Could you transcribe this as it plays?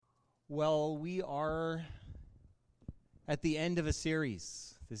Well, we are at the end of a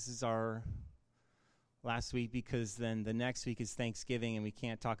series. This is our last week because then the next week is Thanksgiving and we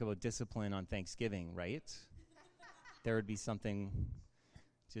can't talk about discipline on Thanksgiving, right? There would be something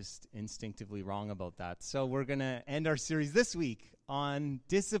just instinctively wrong about that. So we're going to end our series this week on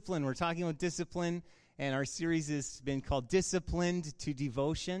discipline. We're talking about discipline, and our series has been called Disciplined to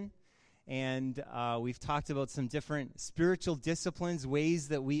Devotion. And we've talked about some different spiritual disciplines, ways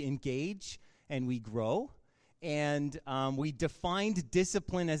that we engage and we grow. And we defined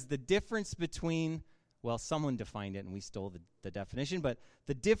discipline as the difference between, well, someone defined it and we stole the definition, but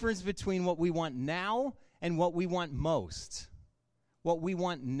the difference between what we want now and what we want most. What we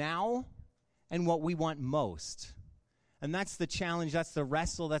want now and what we want most. And that's the challenge, that's the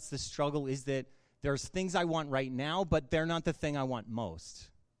wrestle, that's the struggle, is that there's things I want right now, but they're not the thing I want most.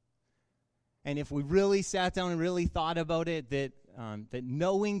 And if we really sat down and really thought about it, that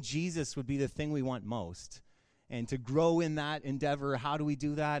knowing Jesus would be the thing we want most. And to grow in that endeavor, how do we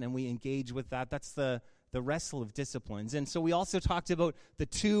do that? And we engage with that. That's the wrestle of disciplines. And so we also talked about the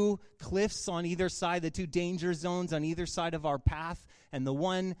two cliffs on either side, the two danger zones on either side of our path. And the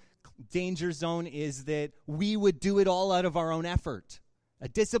one danger zone is that we would do it all out of our own effort. A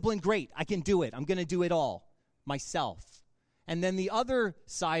discipline, great, I can do it. I'm going to do it all myself. And then the other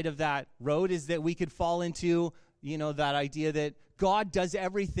side of that road is that we could fall into, that idea that God does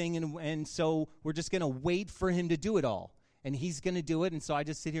everything, and so we're just going to wait for him to do it all. And he's going to do it, and so I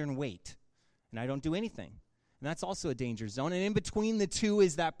just sit here and wait. And I don't do anything. And that's also a danger zone. And in between the two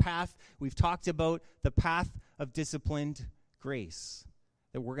is that path. We've talked about the path of disciplined grace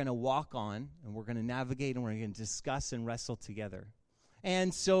that we're going to walk on, and we're going to navigate, and we're going to discuss and wrestle together.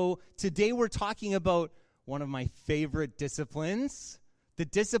 And so today we're talking about one of my favorite disciplines, the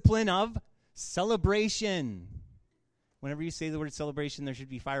discipline of celebration. Whenever you say the word celebration, there should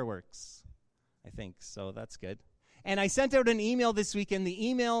be fireworks, I think, so that's good. And I sent out an email this week, and the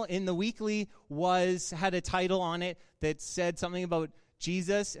email in the weekly had a title on it that said something about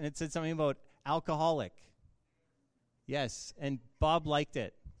Jesus, and it said something about alcoholic. Yes, and Bob liked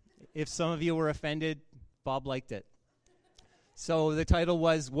it. If some of you were offended, Bob liked it. So the title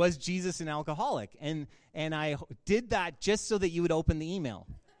was Jesus an Alcoholic? And I did that just so that you would open the email.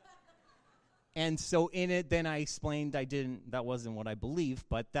 And so in it, then I explained that wasn't what I believe,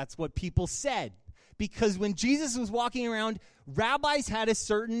 but that's what people said. Because when Jesus was walking around, rabbis had a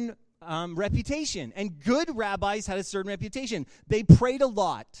certain reputation, and good rabbis had a certain reputation. They prayed a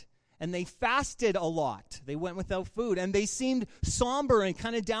lot, and they fasted a lot. They went without food, and they seemed somber and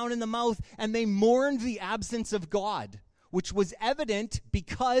kind of down in the mouth, and they mourned the absence of God, which was evident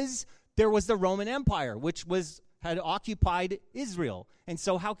because there was the Roman Empire, which had occupied Israel. And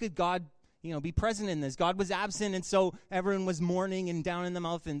so how could God, be present in this? God was absent, and so everyone was mourning and down in the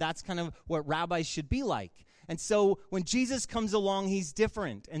mouth, and that's kind of what rabbis should be like. And so when Jesus comes along, he's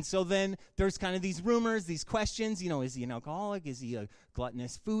different. And so then there's kind of these rumors, these questions, is he an alcoholic? Is he a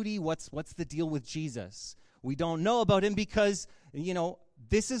gluttonous foodie? What's the deal with Jesus? We don't know about him because,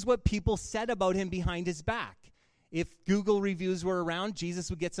 this is what people said about him behind his back. If Google reviews were around, Jesus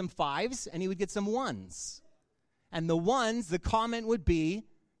would get some 5s and he would get some 1s. And the 1s, the comment would be,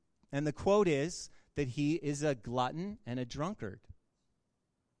 and the quote is, that he is a glutton and a drunkard.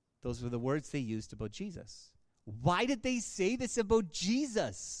 Those were the words they used about Jesus. Why did they say this about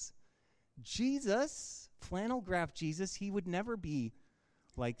Jesus? Jesus, flannel graph Jesus, he would never be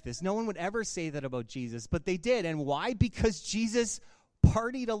like this. No one would ever say that about Jesus, but they did. And why? Because Jesus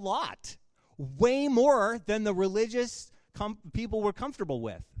partied a lot. Way more than the religious people were comfortable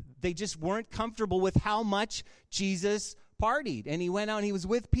with. They just weren't comfortable with how much Jesus partied. And he went out and he was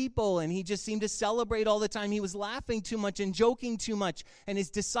with people and he just seemed to celebrate all the time. He was laughing too much and joking too much. And his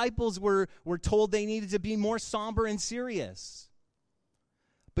disciples were told they needed to be more somber and serious.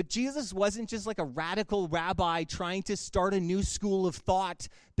 But Jesus wasn't just like a radical rabbi trying to start a new school of thought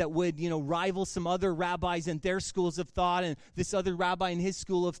that would, rival some other rabbis and their schools of thought and this other rabbi and his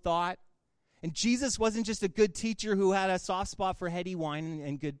school of thought. And Jesus wasn't just a good teacher who had a soft spot for heady wine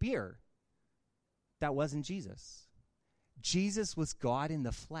and good beer. That wasn't Jesus. Jesus was God in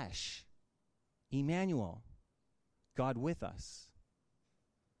the flesh. Emmanuel, God with us.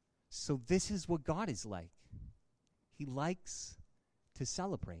 So this is what God is like. He likes to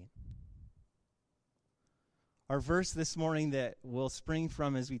celebrate. Our verse this morning that will spring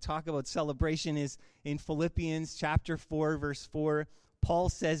from as we talk about celebration is in Philippians chapter 4, verse 4. Paul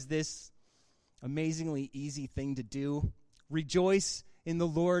says this amazingly easy thing to do. Rejoice in the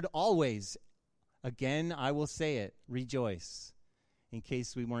Lord always. Again, I will say it, rejoice. In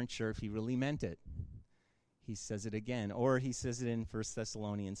case we weren't sure if he really meant it. he says it again. Or he says it in 1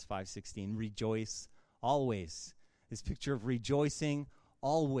 Thessalonians 5:16, rejoice always. This picture of rejoicing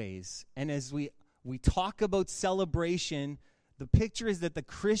always. And as we talk about celebration, the picture is that the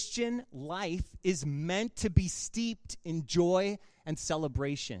Christian life is meant to be steeped in joy and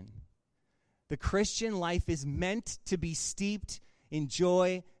celebration. The Christian life is meant to be steeped in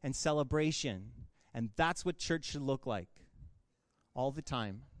joy and celebration. And that's what church should look like all the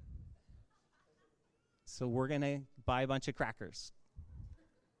time. So we're going to buy a bunch of crackers.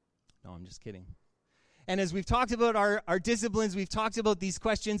 No, I'm just kidding. And as we've talked about our disciplines, we've talked about these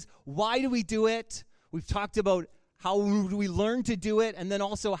questions. Why do we do it? We've talked about how do we learn to do it? And then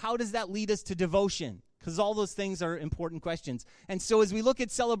also, how does that lead us to devotion? Because all those things are important questions. And so as we look at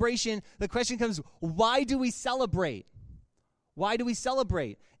celebration, the question comes, why do we celebrate? Why do we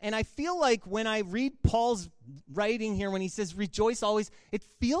celebrate? And I feel like when I read Paul's writing here, when he says rejoice always, it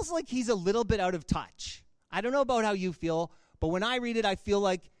feels like he's a little bit out of touch. I don't know about how you feel, but when I read it, I feel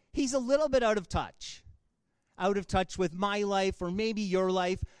like he's a little bit out of touch with my life or maybe your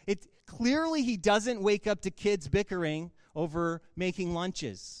life. Clearly, he doesn't wake up to kids bickering over making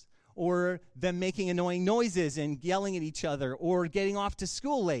lunches or them making annoying noises and yelling at each other or getting off to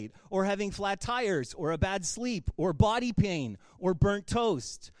school late or having flat tires or a bad sleep or body pain or burnt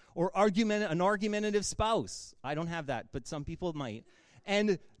toast or an argumentative spouse. I don't have that, but some people might.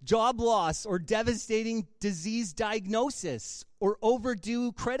 And job loss or devastating disease diagnosis or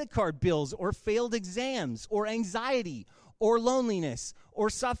overdue credit card bills or failed exams or anxiety or loneliness or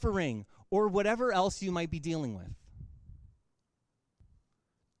suffering or whatever else you might be dealing with.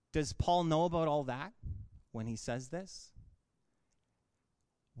 Does Paul know about all that when he says this?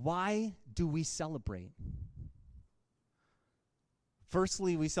 Why do we celebrate?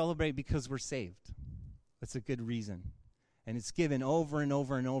 Firstly, we celebrate because we're saved. That's a good reason. And it's given over and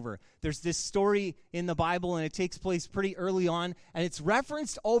over and over. There's this story in the Bible, and it takes place pretty early on, and it's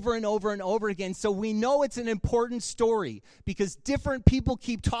referenced over and over and over again. So we know it's an important story because different people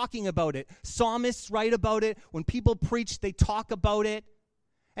keep talking about it. Psalmists write about it. When people preach, they talk about it.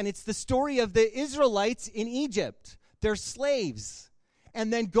 And it's the story of the Israelites in Egypt. They're slaves.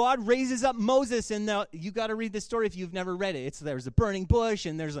 And then God raises up Moses, and you got to read this story if you've never read it. There's a burning bush,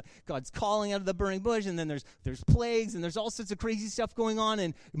 and God's calling out of the burning bush, and then there's plagues, and there's all sorts of crazy stuff going on.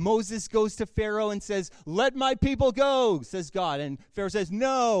 And Moses goes to Pharaoh and says, "Let my people go," says God. And Pharaoh says,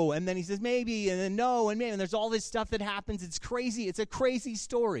 "No." And then he says, "Maybe," and then no, and maybe. And there's all this stuff that happens. It's crazy. It's a crazy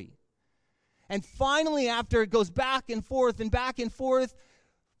story. And finally, after it goes back and forth,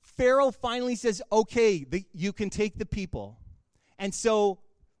 Pharaoh finally says, "Okay, you can take the people." And so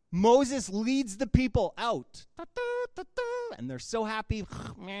Moses leads the people out. And they're so happy.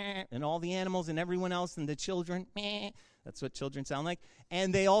 And all the animals and everyone else and the children. That's what children sound like.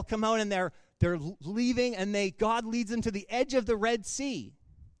 And they all come out and they're leaving. And God leads them to the edge of the Red Sea.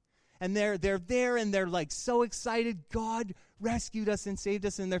 And they're there and they're like so excited. God rescued us and saved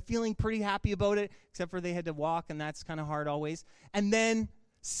us. And they're feeling pretty happy about it. Except for they had to walk, and that's kind of hard always. And then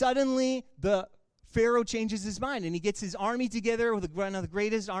suddenly the Pharaoh changes his mind, and he gets his army together with one of the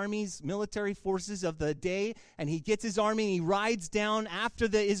greatest armies, military forces of the day, and he gets his army, and he rides down after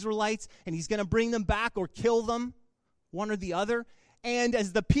the Israelites, and he's going to bring them back or kill them, one or the other. And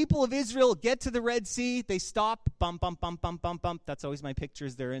as the people of Israel get to the Red Sea, they stop, bump, bump, bump, bump, bump, bump. That's always my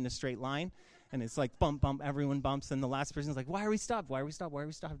pictures. They're in a straight line. And it's like bump, bump, everyone bumps. And the last person's like, why are we stopped? Why are we stopped? Why are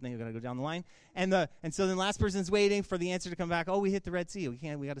we stopped? And then you're going to go down the line. And so then the last person's waiting for the answer to come back. Oh, we hit the Red Sea.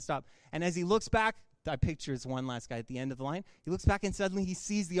 We got to stop. And as he looks back, I picture is one last guy at the end of the line. He looks back and suddenly he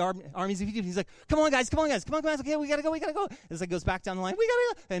sees the armies of Egypt. He's like, come on, guys. Okay, we got to go. As he goes back down the line, we got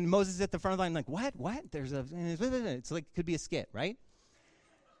to go. And Moses is at the front of the line like, what? It's like, it could be a skit, right?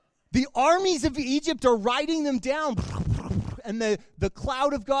 The armies of Egypt are riding them down. And the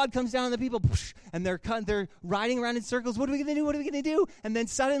cloud of God comes down on the people. And they're riding around in circles. What are we going to do? And then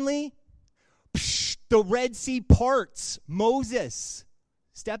suddenly, the Red Sea parts. Moses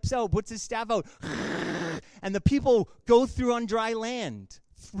steps out, puts his staff out. And the people go through on dry land.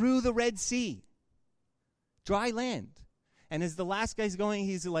 Through the Red Sea. Dry land. And as the last guy's going,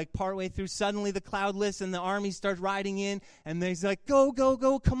 he's like partway through. Suddenly the cloud lifts and the army starts riding in. And he's like, go,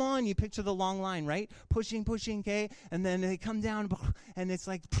 come on. You picture the long line, right? Pushing, okay? And then they come down and it's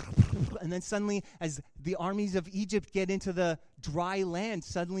like, and then suddenly as the armies of Egypt get into the dry land,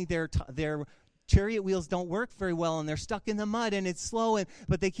 suddenly their chariot wheels don't work very well and they're stuck in the mud and it's slow.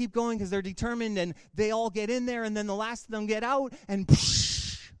 But they keep going because they're determined and they all get in there and then the last of them get out and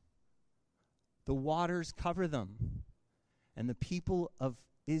the waters cover them. And the people of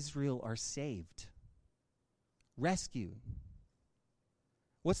Israel are saved, rescued.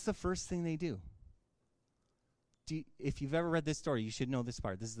 What's the first thing they do? if you've ever read this story, you should know this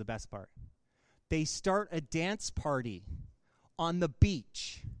part. This is the best part. They start a dance party on the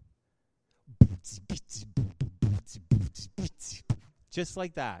beach. Just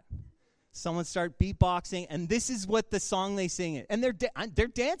like that. Someone start beatboxing, and this is what the song they sing it. And they're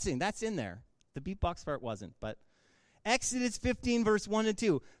dancing. That's in there. The beatbox part wasn't, but Exodus 15, verse 1 and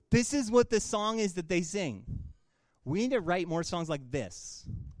 2. This is what the song is that they sing. We need to write more songs like this.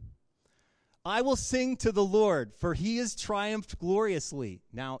 I will sing to the Lord, for he has triumphed gloriously.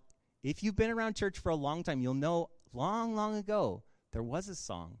 Now, if you've been around church for a long time, you'll know long, long ago, there was a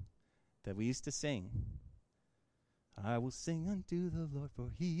song that we used to sing. I will sing unto the Lord, for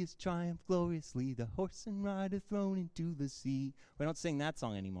he has triumphed gloriously. The horse and rider thrown into the sea. We don't sing that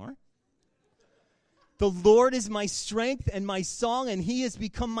song anymore. The Lord is my strength and my song, and he has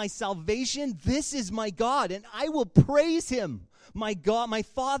become my salvation. This is my God, and I will praise him. My God, my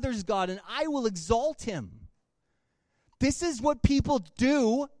Father's God, and I will exalt him. This is what people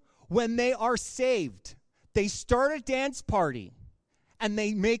do when they are saved. They start a dance party, and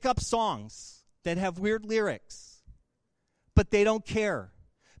they make up songs that have weird lyrics, but they don't care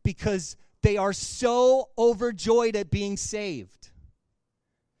because they are so overjoyed at being saved.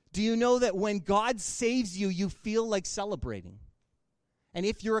 Do you know that when God saves you, you feel like celebrating? And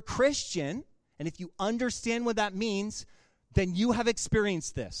if you're a Christian, and if you understand what that means, then you have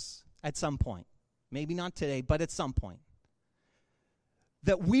experienced this at some point. Maybe not today, but at some point.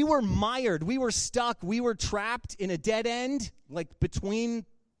 That we were mired, we were stuck, we were trapped in a dead end, like between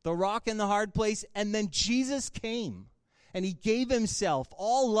the rock and the hard place, and then Jesus came, and he gave himself,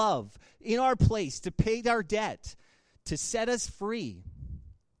 all love, in our place to pay our debt, to set us free.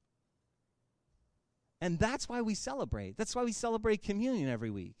 And that's why we celebrate. That's why we celebrate communion every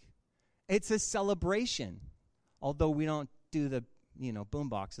week. It's a celebration, although we don't do the,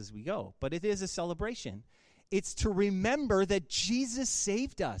 boombox as we go. But it is a celebration. It's to remember that Jesus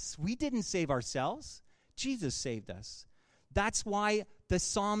saved us. We didn't save ourselves. Jesus saved us. That's why the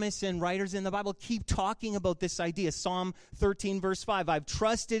psalmists and writers in the Bible keep talking about this idea. Psalm 13, verse 5, I've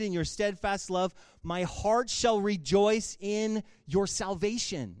trusted in your steadfast love. My heart shall rejoice in your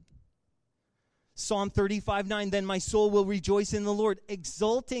salvation. Psalm 35, 9, then my soul will rejoice in the Lord,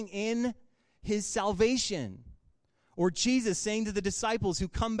 exulting in his salvation. Or Jesus saying to the disciples who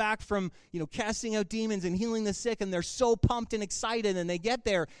come back from, casting out demons and healing the sick, and they're so pumped and excited, and they get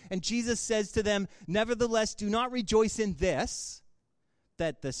there, and Jesus says to them, nevertheless, do not rejoice in this,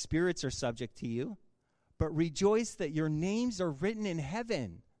 that the spirits are subject to you, but rejoice that your names are written in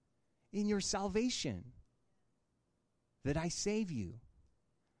heaven, in your salvation, that I save you.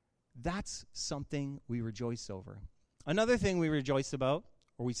 That's something we rejoice over. Another thing we rejoice about,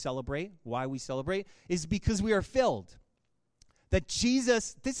 or we celebrate, why we celebrate, is because we are filled. That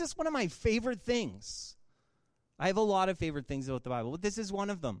Jesus, this is one of my favorite things. I have a lot of favorite things about the Bible, but this is one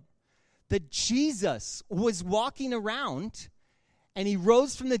of them. That Jesus was walking around, and he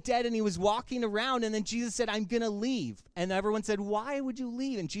rose from the dead, and he was walking around, and then Jesus said, I'm going to leave. And everyone said, why would you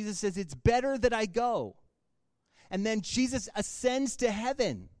leave? And Jesus says, it's better that I go. And then Jesus ascends to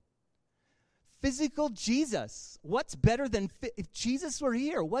heaven. Physical Jesus. What's better than, if Jesus were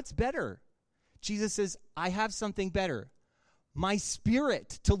here, what's better? Jesus says, I have something better. My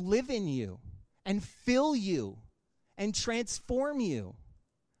spirit to live in you and fill you and transform you.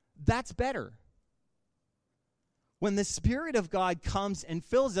 That's better. When the Spirit of God comes and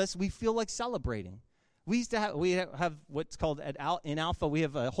fills us, we feel like celebrating. We have what's called in Alpha, we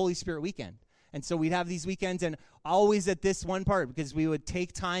have a Holy Spirit weekend. And so we'd have these weekends, and always at this one part, because we would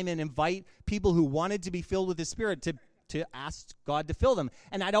take time and invite people who wanted to be filled with the Spirit to ask God to fill them.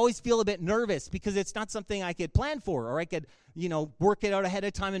 And I'd always feel a bit nervous because it's not something I could plan for, or I could, work it out ahead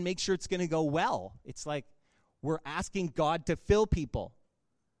of time and make sure it's going to go well. It's like we're asking God to fill people.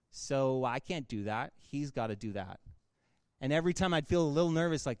 So I can't do that. He's got to do that. And every time I'd feel a little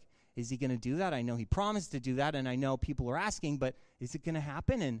nervous, like, is he going to do that? I know he promised to do that, and I know people are asking, but is it going to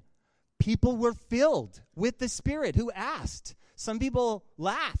happen? And people were filled with the Spirit who asked. Some people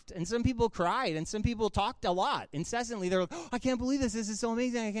laughed, and some people cried, and some people talked a lot incessantly. They're like, oh, I can't believe this. This is so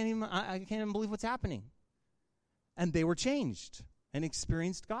amazing. I can't even believe what's happening. And they were changed and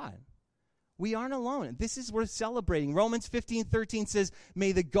experienced God. We aren't alone. This is worth celebrating. Romans 15:13 says,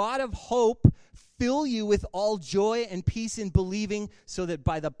 may the God of hope fill you with all joy and peace in believing, so that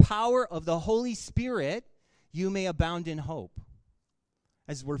by the power of the Holy Spirit you may abound in hope.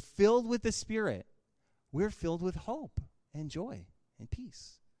 As we're filled with the Spirit, we're filled with hope and joy and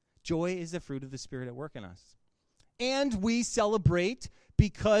peace. Joy is the fruit of the Spirit at work in us. And we celebrate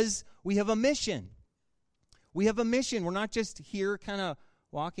because we have a mission. We have a mission. We're not just here kind of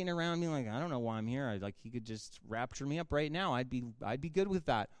walking around being like, I don't know why I'm here. He could just rapture me up right now. I'd be good with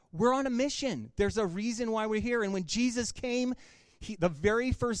that. We're on a mission. There's a reason why we're here. And when Jesus came, the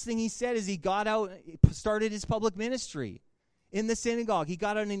very first thing he said is he got out, started his public ministry in the synagogue. He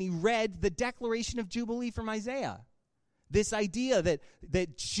got out and he read the Declaration of Jubilee from Isaiah. This idea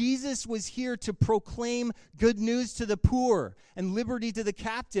that Jesus was here to proclaim good news to the poor and liberty to the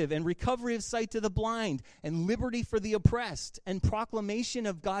captive and recovery of sight to the blind and liberty for the oppressed and proclamation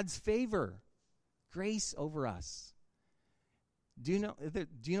of God's favor, grace over us. Do you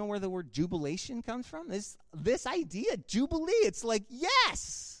know where the word jubilation comes from? This idea, jubilee, it's like,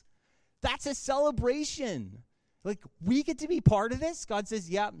 yes, that's a celebration. Like, we get to be part of this. God says,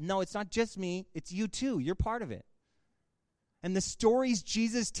 yeah, no, it's not just me. It's you too. You're part of it. And the stories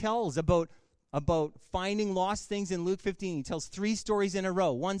Jesus tells about finding lost things in Luke 15, he tells 3 stories in a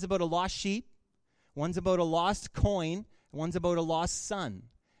row. One's about a lost sheep, one's about a lost coin, and one's about a lost son.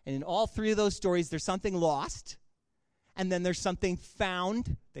 And in all 3 of those stories, there's something lost, and then there's something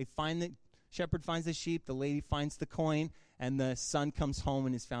found. The shepherd finds the sheep, the lady finds the coin, and the son comes home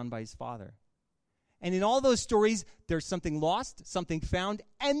and is found by his father. And in all those stories, there's something lost, something found,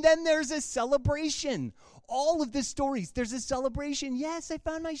 and then there's a celebration. All of the stories, there's a celebration. Yes, I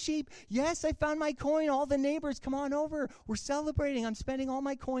found my sheep. Yes, I found my coin. All the neighbors, come on over. We're celebrating. I'm spending all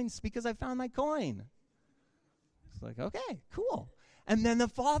my coins because I found my coin. It's like, okay, cool. And then the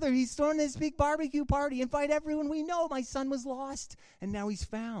father, he's throwing this big barbecue party. Invite everyone we know. My son was lost, and now he's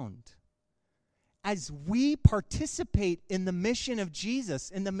found. As we participate in the mission of Jesus,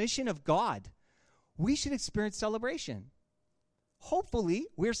 in the mission of God, we should experience celebration. Hopefully,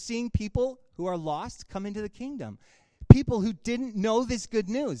 we're seeing people who are lost come into the kingdom. People who didn't know this good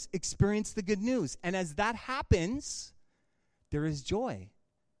news experience the good news. And as that happens, there is joy.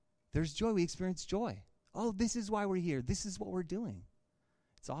 There's joy. We experience joy. Oh, this is why we're here. This is what we're doing.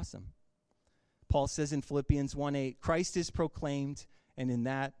 It's awesome. Paul says in Philippians 1:8, Christ is proclaimed, and in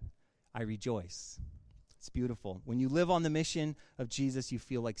that I rejoice. It's beautiful. When you live on the mission of Jesus, you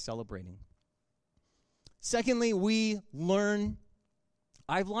feel like celebrating. Secondly, we learn.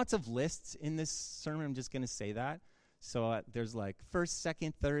 I have lots of lists in this sermon. I'm just going to say that. So there's like first,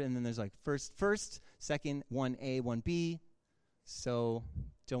 second, third, and then there's like first, second, 1A, 1B. So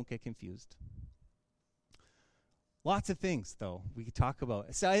don't get confused. Lots of things, though, we could talk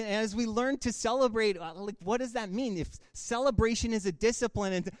about. So as we learn to celebrate, what does that mean? If celebration is a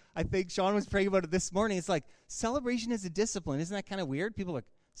discipline, and I think Sean was praying about it this morning, it's like celebration is a discipline. Isn't that kind of weird? People are like,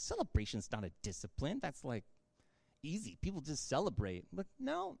 celebration's not a discipline. That's like easy. People just celebrate. But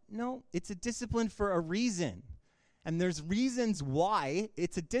no, it's a discipline for a reason. And there's reasons why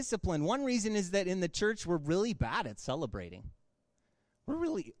it's a discipline. One reason is that in the church, we're really bad at celebrating.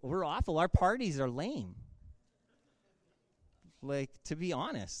 We're awful. Our parties are lame. Like, to be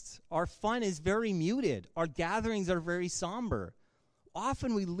honest, our fun is very muted. Our gatherings are very somber.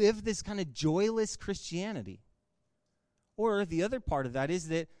 Often we live this kind of joyless Christianity. Or the other part of that is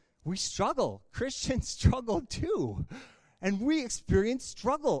that we struggle. Christians struggle too. And we experience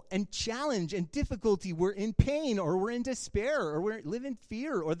struggle and challenge and difficulty. We're in pain, or we're in despair, or we live in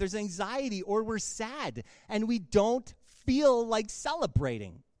fear, or there's anxiety, or we're sad. And we don't feel like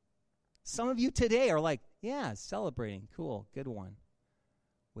celebrating. Some of you today are like, yeah, celebrating. Cool, good one.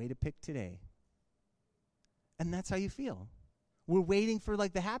 Way to pick today. And that's how you feel. We're waiting for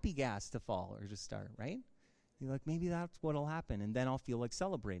like the happy gas to fall or to start, right? You're like, maybe that's what'll happen, and then I'll feel like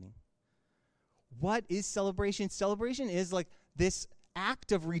celebrating. What is celebration? Celebration is like this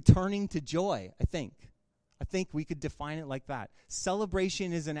act of returning to joy, I think. I think we could define it like that.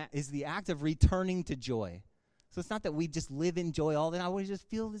 Celebration is the act of returning to joy. So it's not that we just live in joy all the time. I just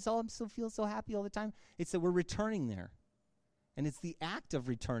feel this all. I feel so happy all the time. It's that we're returning there, and it's the act of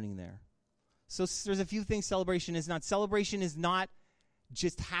returning there. So there's a few things celebration is not. Celebration is not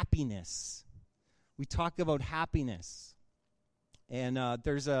just happiness. We talk about happiness, and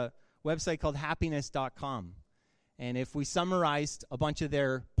there's a website called happiness.com. And if we summarized a bunch of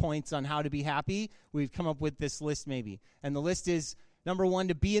their points on how to be happy, we've come up with this list maybe. And the list is, number 1,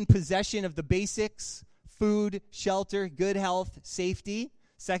 to be in possession of the basics: food, shelter, good health, safety.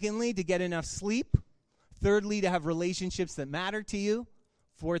 Secondly, to get enough sleep. Thirdly, to have relationships that matter to you.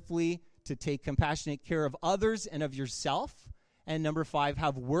 Fourthly, to take compassionate care of others and of yourself. And number 5,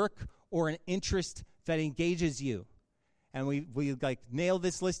 have work or an interest that engages you. And we like nail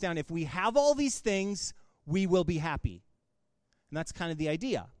this list down. If we have all these things, we will be happy. And that's kind of the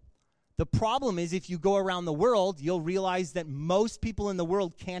idea. The problem is, if you go around the world, you'll realize that most people in the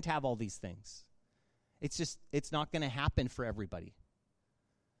world can't have all these things. It's not going to happen for everybody.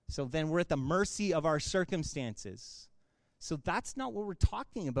 So then we're at the mercy of our circumstances. So that's not what we're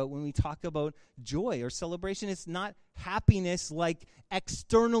talking about when we talk about joy or celebration. It's not happiness like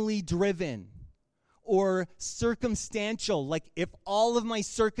externally driven or circumstantial, like if all of my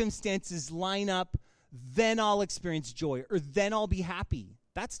circumstances line up, then I'll experience joy or then I'll be happy.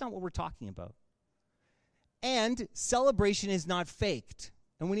 That's not what we're talking about. And celebration is not faked.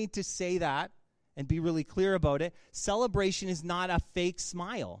 And we need to say that and be really clear about it. Celebration is not a fake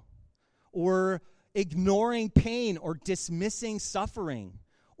smile or ignoring pain or dismissing suffering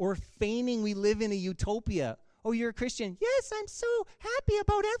or feigning we live in a utopia. Oh, you're a Christian. Yes, I'm so happy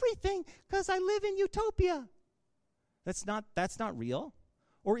about everything because I live in utopia. That's not real.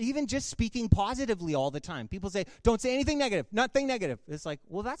 Or even just speaking positively all the time. People say, don't say anything negative, nothing negative. It's like,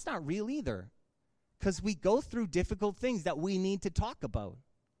 well, that's not real either. Because we go through difficult things that we need to talk about.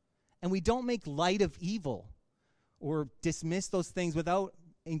 And we don't make light of evil or dismiss those things without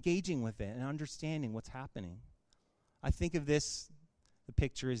engaging with it and understanding what's happening. I think of this, the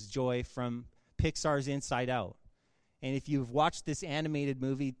picture is joy from Pixar's Inside Out. And if you've watched this animated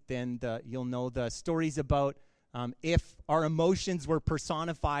movie, then you'll know the stories about if our emotions were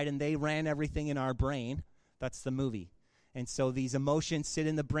personified and they ran everything in our brain. That's the movie. And so these emotions sit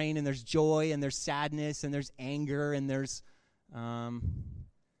in the brain, and there's joy, and there's sadness, and there's anger, and there's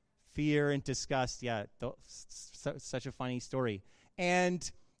fear and disgust. Yeah, such a funny story. And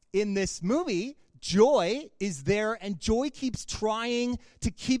in this movie, joy is there, and joy keeps trying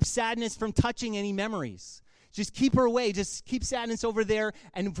to keep sadness from touching any memories. Just keep her away. Just keep sadness over there.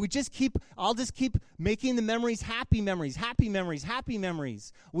 And if we I'll just keep making the memories happy memories, happy memories, happy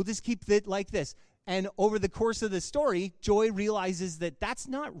memories. We'll just keep it like this. And over the course of the story, joy realizes that that's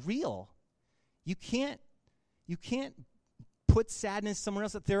not real. You can't put sadness somewhere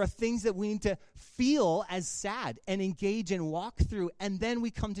else. There are things that we need to feel as sad and engage and walk through, and then we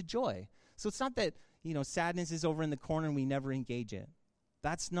come to joy. So it's not that, sadness is over in the corner and we never engage it.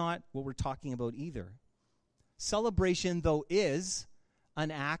 That's not what we're talking about either. Celebration, though, is an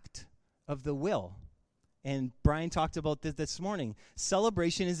act of the will. And Brian talked about this morning.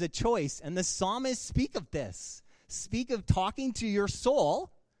 Celebration is a choice, and the psalmists speak of this. Speak of talking to your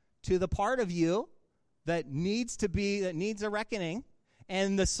soul, to the part of you that needs a reckoning.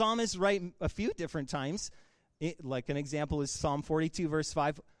 And the psalmists write a few different times. Like an example is Psalm 42, verse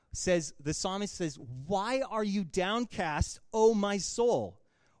 5. The psalmist says, "Why are you downcast, O my soul?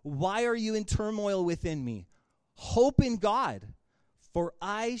 Why are you in turmoil within me? Hope in God, for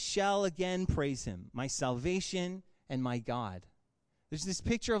I shall again praise him, my salvation and my God." There's this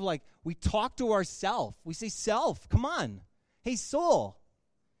picture of we talk to ourself. We say, self, come on. Hey, soul,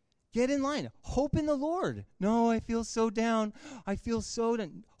 get in line. Hope in the Lord. No, I feel so down. I feel so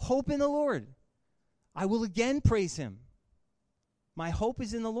down. Hope in the Lord. I will again praise him. My hope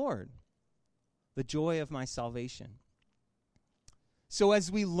is in the Lord, the joy of my salvation. So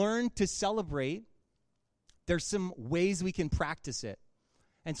as we learn to celebrate, there's some ways we can practice it.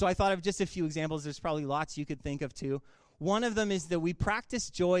 And so I thought of just a few examples. There's probably lots you could think of too. One of them is that we practice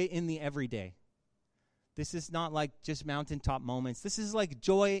joy in the everyday. This is not like just mountaintop moments. This is like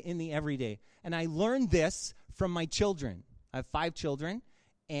joy in the everyday. And I learned this from my children. I have 5 children,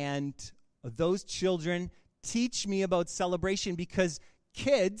 and those children teach me about celebration because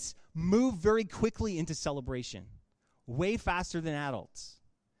kids move very quickly into celebration, way faster than adults.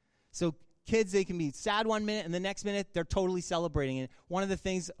 So kids, they can be sad one minute, and the next minute they're totally celebrating it. One of the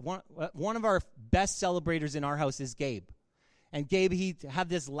things, one of our best celebrators in our house is Gabe. And Gabe, he'd have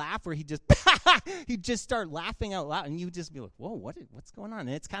this laugh where he'd just start laughing out loud, and you'd just be like, whoa, what's going on? And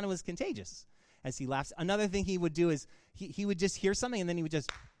it's kind of was contagious as he laughs. Another thing he would do is he would just hear something, and then he would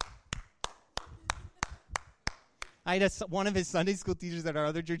just... I had one of his Sunday school teachers at our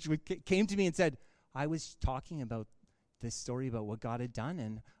other church came to me and said, I was talking about this story about what God had done,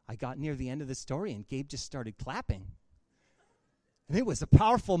 and I got near the end of the story, and Gabe just started clapping. And it was a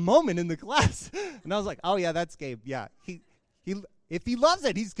powerful moment in the class. And I was like, oh, yeah, that's Gabe. Yeah, he if he loves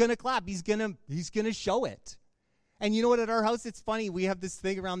it, he's going to clap. He's going to show it. And you know what? At our house, it's funny. We have this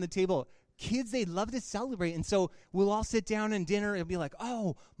thing around the table. Kids, they love to celebrate. And so we'll all sit down and dinner and be like,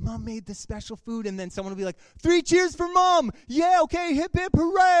 oh, Mom made this special food. And then someone will be like, 3 cheers for Mom. Yeah, okay, hip, hip,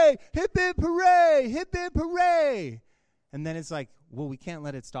 hooray. Hip, hip, hooray. Hip, hip, hooray. And then it's like, well, we can't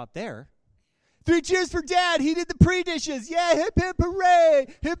let it stop there. 3 cheers for Dad. He did the pre-dishes. Yeah, hip, hip, hooray.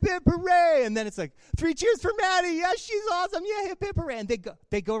 Hip, hip, hooray. And then it's like, 3 cheers for Maddie. Yeah, she's awesome. Yeah, hip, hip, hooray. And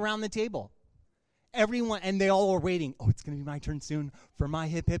they go around the table. Everyone, and they all are waiting. Oh, it's going to be my turn soon for my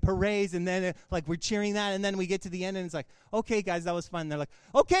hip, hip, hoorays. And then, we're cheering that. And then we get to the end, and it's like, okay, guys, that was fun. And they're like,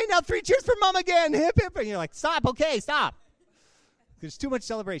 okay, now 3 cheers for Mom again. Hip, hip. And you're like, stop, okay, stop. There's too much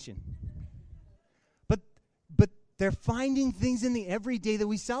celebration. But They're finding things in the everyday that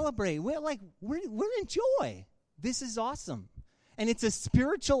we celebrate. We're in joy. This is awesome. And it's a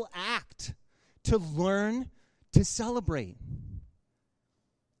spiritual act to learn to celebrate.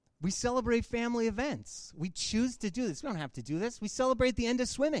 We celebrate family events. We choose to do this. We don't have to do this. We celebrate the end of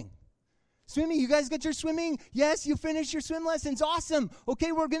swimming. Swimming, you guys got your swimming? Yes, you finished your swim lessons. Awesome.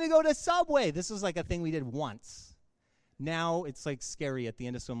 Okay, we're going to go to Subway. This was like a thing we did once. Now it's like scary at the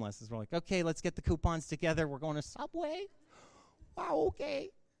end of swim lessons. We're like, okay, let's get the coupons together. We're going to Subway. Wow, okay.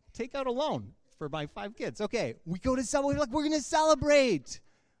 Take out a loan for my 5 kids. Okay, we go to Subway. We're going to celebrate.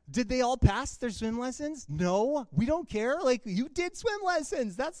 Did they all pass their swim lessons? No, we don't care. Like, you did swim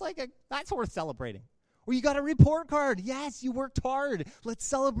lessons. That's worth celebrating. Or you got a report card. Yes, you worked hard. Let's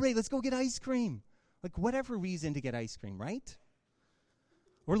celebrate. Let's go get ice cream. Like, whatever reason to get ice cream, right?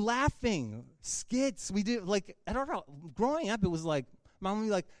 We're laughing. Skits. We do, like, I don't know. Growing up, it was like, Mom would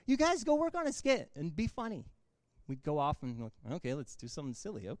be like, you guys go work on a skit and be funny. We'd go off and, like, okay, let's do something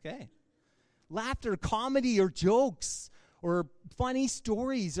silly. Okay. Laughter, comedy, or jokes, or funny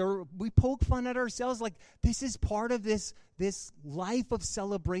stories, or we poke fun at ourselves. Like, this is part of this life of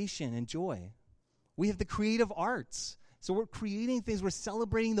celebration and joy. We have the creative arts. So we're creating things. We're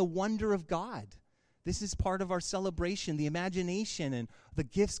celebrating the wonder of God. This is part of our celebration, the imagination and the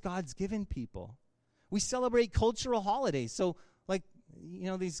gifts God's given people. We celebrate cultural holidays. So, like, you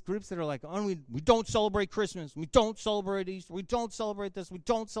know, these groups that are like, oh, we don't celebrate Christmas. We don't celebrate Easter. We don't celebrate this. We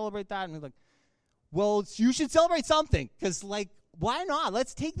don't celebrate that. And we're like, well, you should celebrate something, because, like, why not?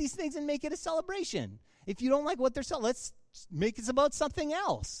 Let's take these things and make it a celebration. If you don't like what they're selling, let's make it about something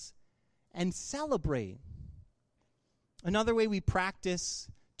else and celebrate. Another way we practice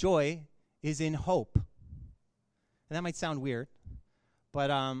joy is in hope. And that might sound weird, but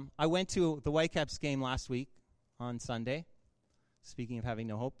I went to the Whitecaps game last week on Sunday, speaking of having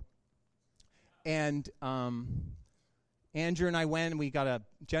no hope. And Andrew and I went, and we got a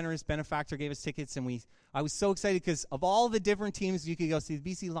generous benefactor, gave us tickets, and I was so excited because of all the different teams you could go see,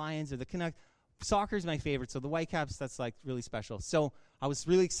 the BC Lions or the Canucks. Soccer is my favorite, so the Whitecaps, that's like really special. So I was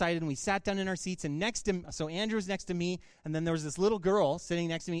really excited, and we sat down in our seats, and so Andrew was next to me, and then there was this little girl sitting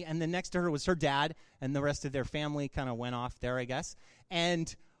next to me, and then next to her was her dad, and the rest of their family kind of went off there, I guess.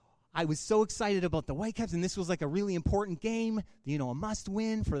 And I was so excited about the Whitecaps, and this was like a really important game, you know, a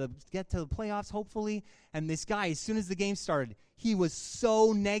must-win to get to the playoffs, hopefully. And this guy, as soon as the game started, he was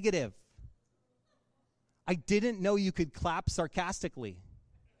so negative. I didn't know you could clap sarcastically.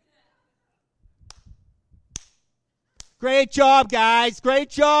 Great job, guys.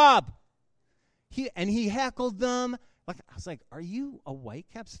 Great job. He heckled them. Like, I was like, are you a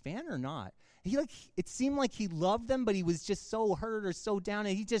Whitecaps fan or not? It seemed like he loved them, but he was just so hurt or so down,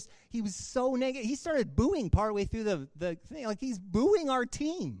 and he was so negative. He started booing partway through the thing. Like, he's booing our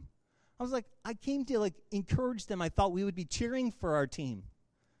team. I was like, I came to, like, encourage them. I thought we would be cheering for our team.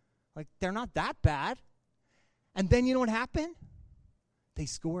 Like, they're not that bad. And then you know what happened? They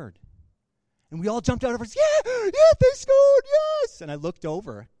scored. And we all jumped out of us. Yeah, they scored, yes. And I looked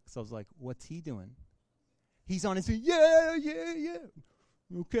over, so I was like, what's he doing? He's on his feet, yeah.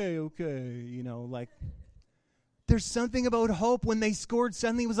 Okay, you know, like, there's something about hope. When they scored,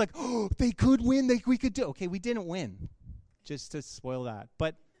 suddenly it was like, oh, they could win, we could do. Okay, we didn't win, just to spoil that.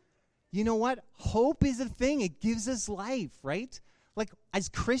 But you know what? Hope is a thing. It gives us life, right? Like, as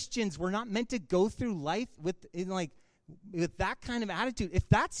Christians, we're not meant to go through life with that kind of attitude. If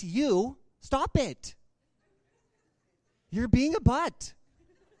that's you, stop it. You're being a butt.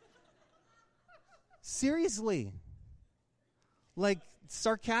 Seriously. Like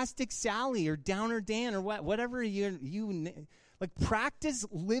sarcastic Sally or downer Dan or whatever you like, practice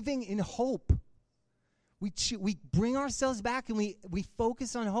living in hope. We bring ourselves back and we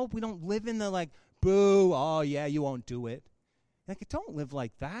focus on hope. We don't live in the like, boo, oh yeah, you won't do it. Like, don't live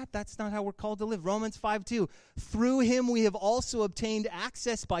like that. That's not how we're called to live. Romans 5:2. Through him we have also obtained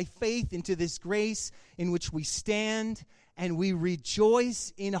access by faith into this grace in which we stand, and we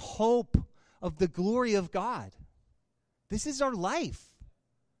rejoice in hope of the glory of God. This is our life.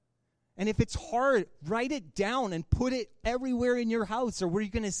 And if it's hard, write it down and put it everywhere in your house or where you're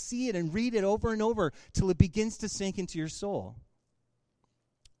going to see it and read it over and over till it begins to sink into your soul.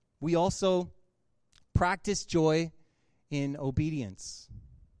 We also practice joy in obedience.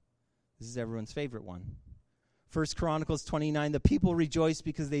 This is everyone's favorite one. 1 Chronicles 29, the people rejoiced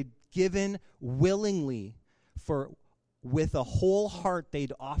because they'd given willingly, for with a whole heart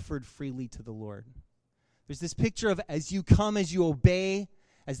they'd offered freely to the Lord. There's this picture of as you come, as you obey,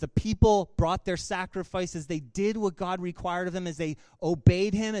 as the people brought their sacrifices, they did what God required of them, as they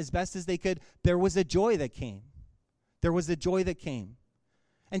obeyed him as best as they could, there was a joy that came. There was a joy that came.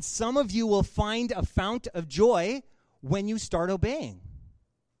 And some of you will find a fount of joy when you start obeying.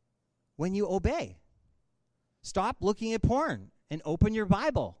 When you obey. Stop looking at porn and open your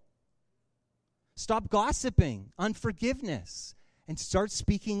Bible. Stop gossiping, unforgiveness, and start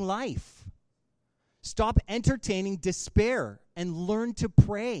speaking life. Stop entertaining despair and learn to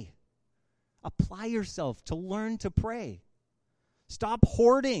pray. Apply yourself to learn to pray. Stop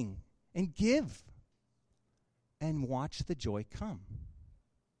hoarding and give. And watch the joy come.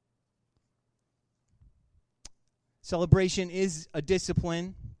 Celebration is a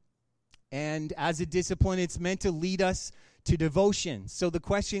discipline. And as a discipline, it's meant to lead us to devotion. So the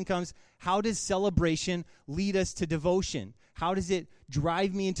question comes, how does celebration lead us to devotion? How does it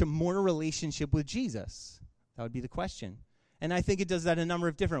drive me into more relationship with Jesus? That would be the question. And I think it does that in a number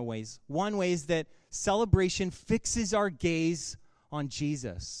of different ways. One way is that celebration fixes our gaze on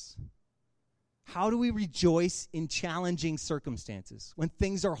Jesus. How do we rejoice in challenging circumstances when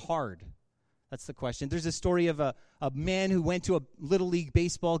things are hard? That's the question. There's a story of a man who went to a Little League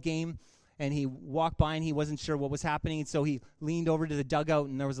baseball game, and he walked by and he wasn't sure what was happening, and so he leaned over to the dugout,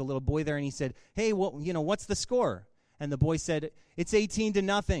 and there was a little boy there, and he said, "Hey, what's the score?" And the boy said, "It's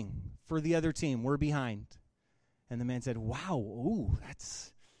 18-0 for the other team. We're behind." And the man said, "Wow, ooh,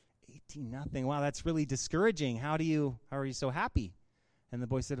 that's 18-0. Wow, that's really discouraging. How are you so happy?" And the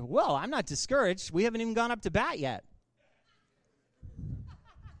boy said, "Well, I'm not discouraged. We haven't even gone up to bat yet."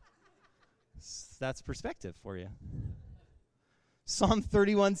 That's perspective for you. Psalm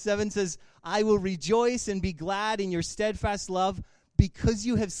 31:7 says, "I will rejoice and be glad in your steadfast love because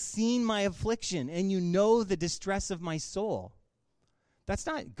you have seen my affliction and you know the distress of my soul." That's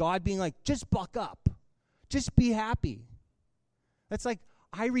not God being like, just buck up. Just be happy. That's like,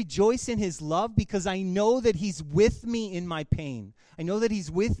 I rejoice in his love because I know that he's with me in my pain. I know that he's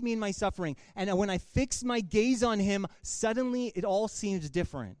with me in my suffering. And when I fix my gaze on him, suddenly it all seems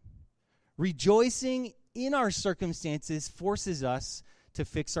different. Rejoicing in our circumstances forces us to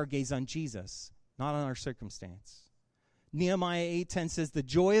fix our gaze on Jesus, not on our circumstance. Nehemiah 8:10 says, "The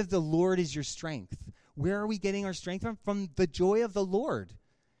joy of the Lord is your strength." Where are we getting our strength from? From the joy of the Lord.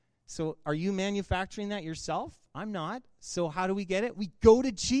 So are you manufacturing that yourself? I'm not. So how do we get it? We go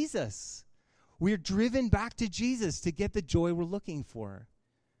to Jesus. We're driven back to Jesus to get the joy we're looking for,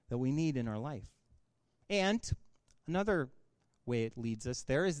 that we need in our life. And another way it leads us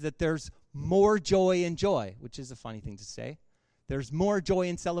there is that there's more joy in joy, which is a funny thing to say. There's more joy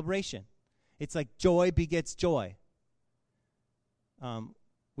in celebration. It's like joy begets joy.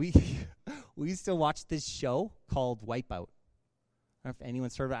 We used to watch this show called Wipeout. I don't know if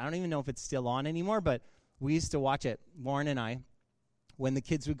anyone's heard of it. I don't even know if it's still on anymore, but we used to watch it, Lauren and I, when the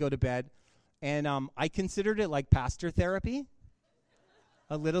kids would go to bed. And I considered it like pastor therapy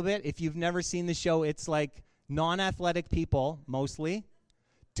a little bit. If you've never seen the show, it's like non-athletic people, mostly,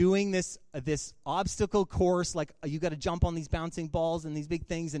 doing this obstacle course, like you got to jump on these bouncing balls and these big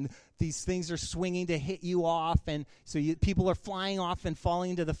things, and these things are swinging to hit you off, and so people are flying off and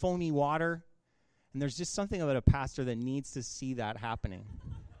falling into the foamy water. And there's just something about a pastor that needs to see that happening.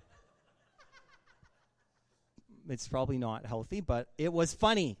 It's probably not healthy, but it was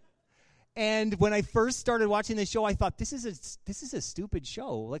funny. And when I first started watching this show, I thought, this is a stupid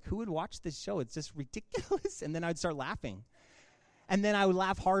show. Like, who would watch this show? It's just ridiculous. And then I'd start laughing. And then I would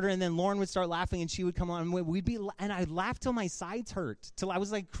laugh harder, and then Lauren would start laughing, and she would come on, and I'd laugh till my sides hurt, till I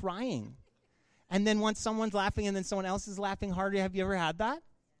was like crying. And then once someone's laughing, and then someone else is laughing harder, have you ever had that?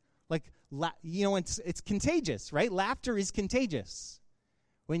 Like, it's contagious, right? Laughter is contagious.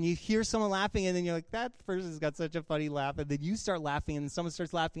 When you hear someone laughing, and then you're like, that person's got such a funny laugh, and then you start laughing, and then someone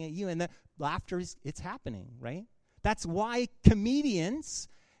starts laughing at you, and the laughter it's happening, right? That's why comedians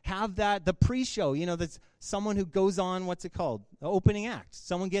have the pre-show. That's someone who goes on, what's it called? The opening act.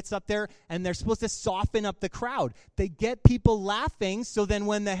 Someone gets up there, and they're supposed to soften up the crowd. They get people laughing, so then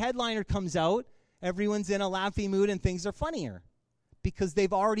when the headliner comes out, everyone's in a laughy mood, and things are funnier because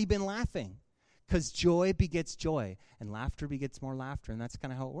they've already been laughing. Because joy begets joy, and laughter begets more laughter, and that's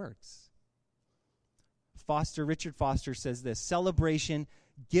kind of how it works. Richard Foster says this: celebration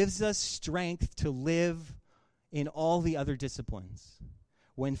gives us strength to live in all the other disciplines.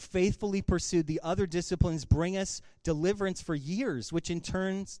 When faithfully pursued, the other disciplines bring us deliverance for years, which in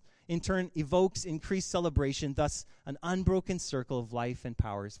turn evokes increased celebration. Thus, an unbroken circle of life and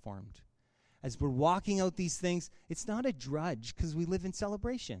power is formed. As we're walking out these things, it's not a drudge because we live in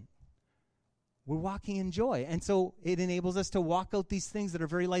celebration. We're walking in joy. And so it enables us to walk out these things that are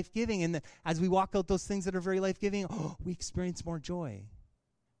very life-giving. And as we walk out those things that are very life-giving, we experience more joy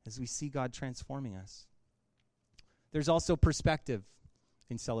as we see God transforming us. There's also perspective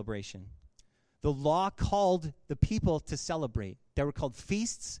in celebration. The law called the people to celebrate. They were called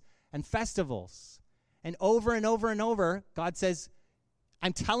feasts and festivals. And over and over and over, God says,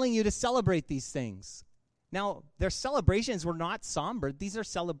 I'm telling you to celebrate these things. Now, their celebrations were not somber. These are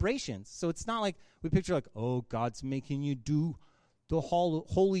celebrations. So it's not like we picture like, oh, God's making you do the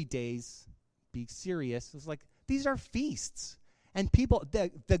holy days. Be serious. It's like, these are feasts. And people,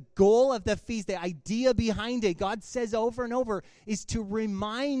 the goal of the feast, the idea behind it, God says over and over, is to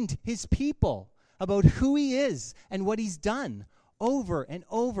remind his people about who he is and what he's done over and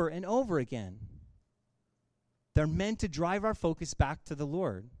over and over again. They're meant to drive our focus back to the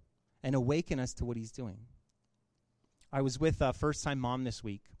Lord and awaken us to what he's doing. I was with a first-time mom this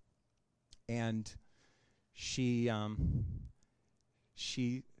week, and she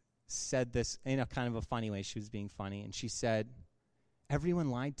said this in a kind of a funny way. She was being funny, and she said, everyone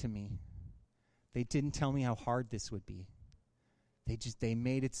lied to me. They didn't tell me how hard this would be. They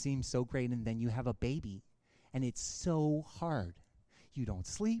made it seem so great, and then you have a baby, and it's so hard. You don't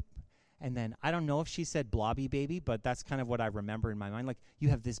sleep. And then, I don't know if she said blobby baby, but that's kind of what I remember in my mind. Like, you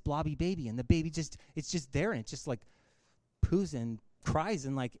have this blobby baby, and the baby it's just there, and it's just like poos and cries,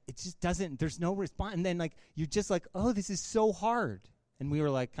 and like, it just doesn't, there's no response. And then like, you're just like, oh, this is so hard. And we were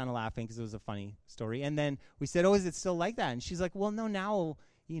like kind of laughing because it was a funny story. And then we said, oh, is it still like that? And she's like, well, no, now,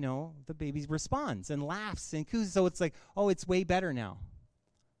 the baby responds and laughs and coos. So it's like, oh, it's way better now.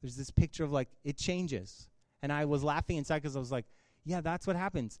 There's this picture of like, it changes. And I was laughing inside because I was like, yeah, that's what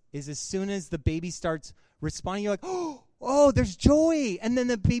happens, is as soon as the baby starts responding, you're like, oh, there's joy. And then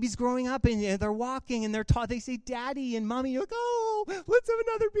the baby's growing up, and they're walking, and they say daddy and mommy. You're like, oh, let's have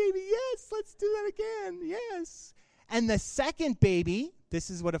another baby. Yes, let's do that again. Yes. And the second baby, this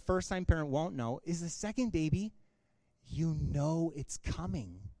is what a first-time parent won't know, is the second baby, you know it's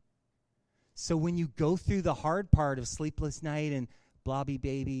coming. So when you go through the hard part of sleepless night and blobby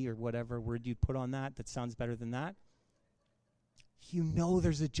baby or whatever word you'd put on that sounds better than that, you know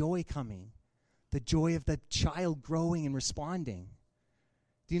there's a joy coming, the joy of the child growing and responding.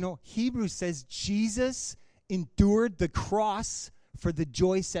 Do you know, Hebrews says Jesus endured the cross for the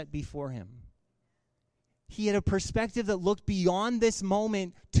joy set before him. He had a perspective that looked beyond this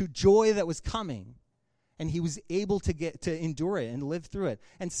moment to joy that was coming, and he was able to endure it and live through it.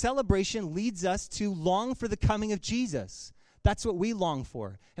 And celebration leads us to long for the coming of Jesus. That's what we long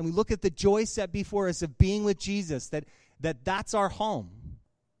for. And we look at the joy set before us of being with Jesus, that's our home.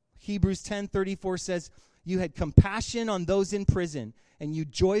 Hebrews 10:34 says, you had compassion on those in prison, and you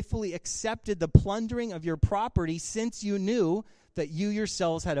joyfully accepted the plundering of your property, since you knew that you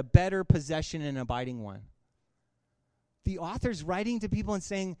yourselves had a better possession and abiding one. The author's writing to people and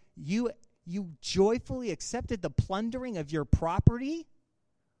saying, you joyfully accepted the plundering of your property?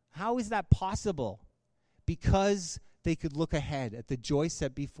 How is that possible? Because they could look ahead at the joy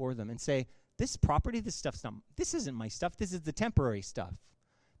set before them and say, this property, this isn't my stuff. This is the temporary stuff.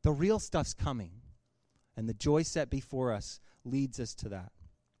 The real stuff's coming. And the joy set before us leads us to that.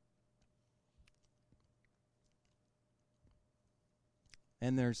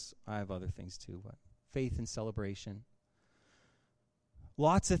 And I have other things too, but faith and celebration.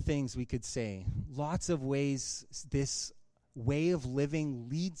 Lots of things we could say. Lots of ways this way of living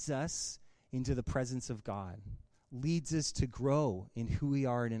leads us into the presence of God. Leads us to grow in who we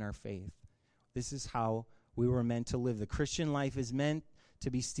are and in our faith. This is how we were meant to live. The Christian life is meant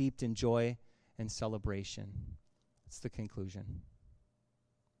to be steeped in joy and celebration. That's the conclusion.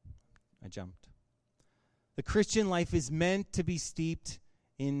 I jumped. The Christian life is meant to be steeped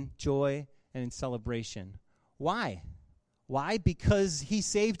in joy and in celebration. Why? Why? Because he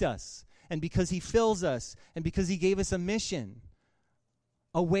saved us, and because he fills us, and because he gave us a mission,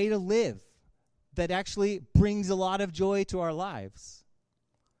 a way to live that actually brings a lot of joy to our lives.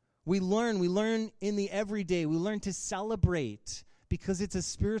 We learn in the everyday. We learn to celebrate because it's a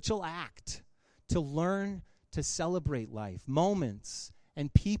spiritual act to learn to celebrate life, moments,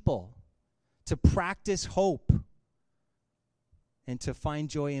 and people, to practice hope, and to find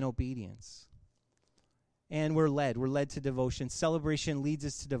joy in obedience. And we're led to devotion. Celebration leads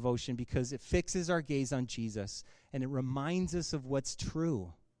us to devotion because it fixes our gaze on Jesus, and it reminds us of what's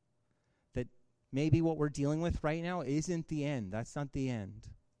true, that maybe what we're dealing with right now isn't the end. That's not the end.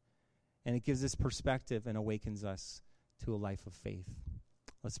 And it gives us perspective and awakens us to a life of faith.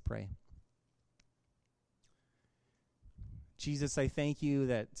 Let's pray. Jesus, I thank you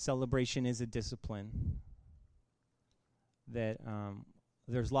that celebration is a discipline. That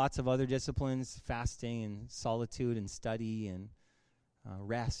there's lots of other disciplines, fasting and solitude and study and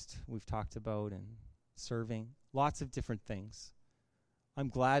rest we've talked about, and serving. Lots of different things. I'm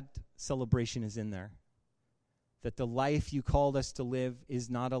glad celebration is in there. that the life you called us to live is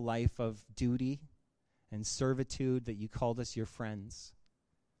not a life of duty and servitude, that you called us your friends.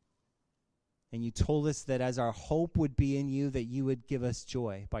 And you told us that as our hope would be in you, that you would give us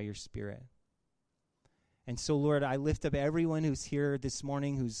joy by your Spirit. And so, Lord, I lift up everyone who's here this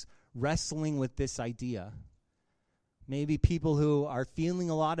morning who's wrestling with this idea. Maybe people who are feeling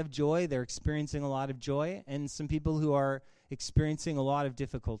a lot of joy, they're experiencing a lot of joy, and some people who are experiencing a lot of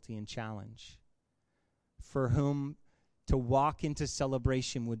difficulty and challenge, for whom to walk into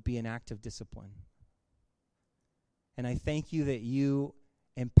celebration would be an act of discipline. And I thank you that you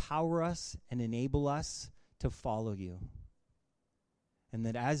empower us and enable us to follow you. And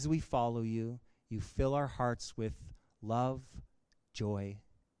that as we follow you, you fill our hearts with love, joy,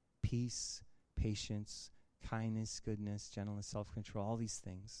 peace, patience, kindness, goodness, gentleness, self-control, all these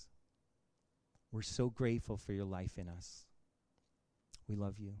things. We're so grateful for your life in us. We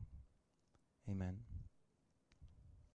love you. Amen.